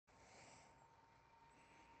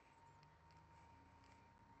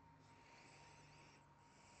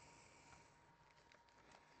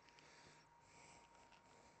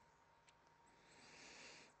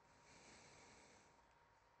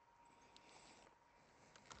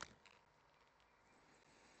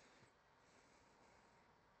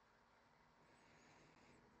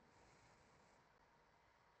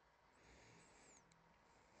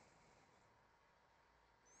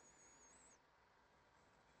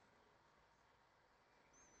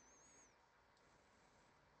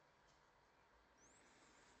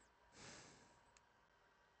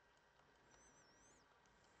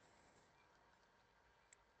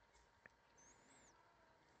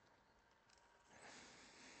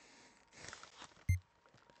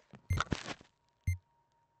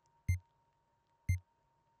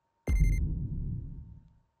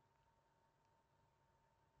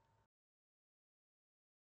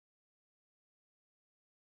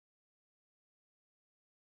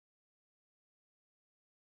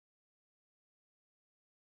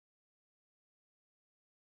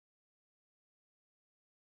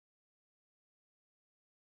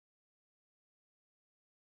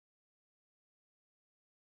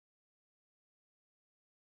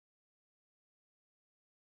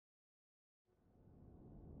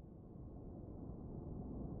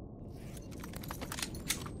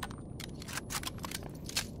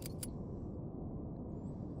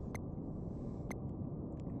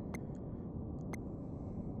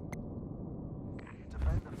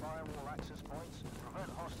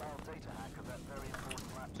hostile data hack of that very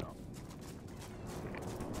important laptop.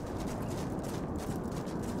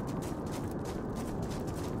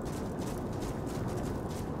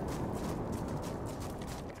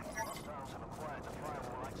 Hostiles have acquired the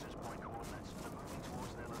firewall access point coordinates and are moving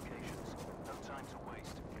towards their locations. No time to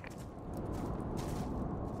waste.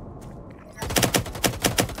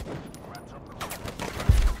 Laptop coordinates.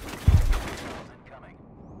 Incoming.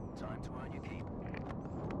 Time to earn your keep.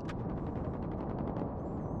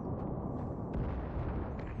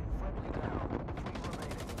 Friendly down. 3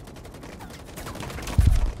 remaining.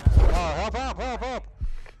 Oh, help.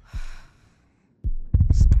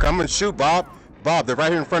 Come and shoot, Bob. Bob, they're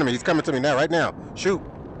right here in front of me. He's coming to me now, right now. Shoot.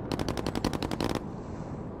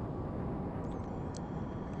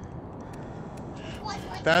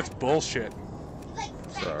 That's bullshit.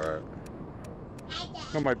 It's alright.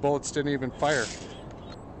 No, my bullets didn't even fire.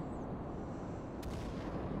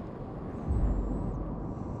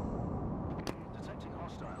 Detecting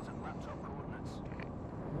hostiles at laptop coordinates.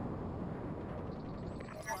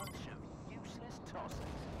 Bunch of useless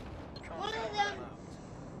tossers. One of them.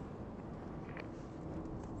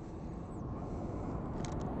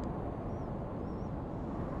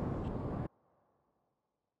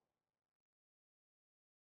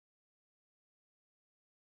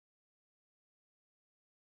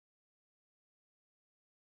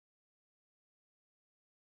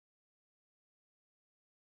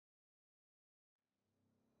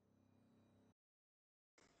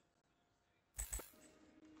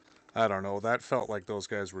 I don't know. That felt like those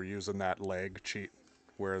guys were using that lag cheat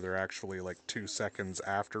where they're actually like 2 seconds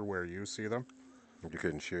after where you see them. You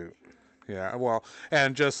couldn't shoot. Yeah, well,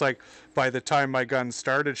 and just like by the time my gun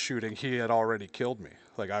started shooting, he had already killed me.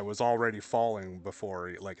 Like I was already falling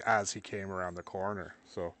before, like as he came around the corner.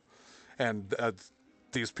 So, and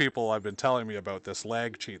these people have been telling me about this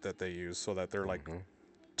lag cheat that they use so that they're like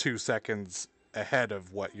 2 seconds ahead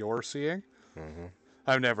of what you're seeing.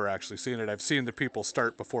 I've never actually seen it. I've seen the people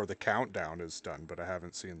start before the countdown is done, but I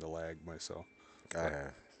haven't seen the lag myself. I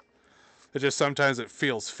have. It just sometimes it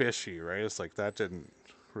feels fishy, right? It's like that didn't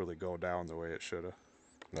really go down the way it should have.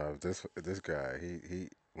 No, this guy, he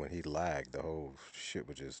when he lagged, the whole shit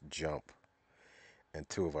would just jump, and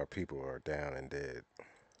 2 of our people are down and dead.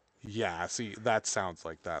 Yeah, see, that sounds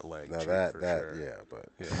like that lag Now cheat that for sure. yeah, but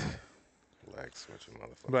Yeah. lag switching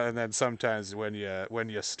motherfucker. But and then sometimes when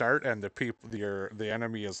you start and the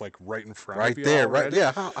enemy is like right in front Right of you there, already.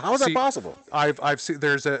 right? Yeah. How is that See, possible? I've seen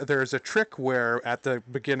there's a trick where at the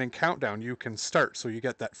beginning countdown you can start, so you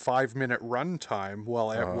get that 5-minute run time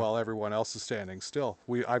while everyone else is standing still.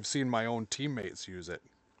 I've seen my own teammates use it.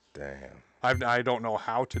 Damn. I don't know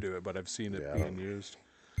how to do it, but I've seen it Yeah, I being don't-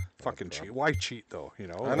 Fucking cheat. Why cheat though? You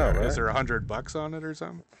know, I know, right? Is there $100 on it or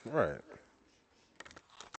something? Right.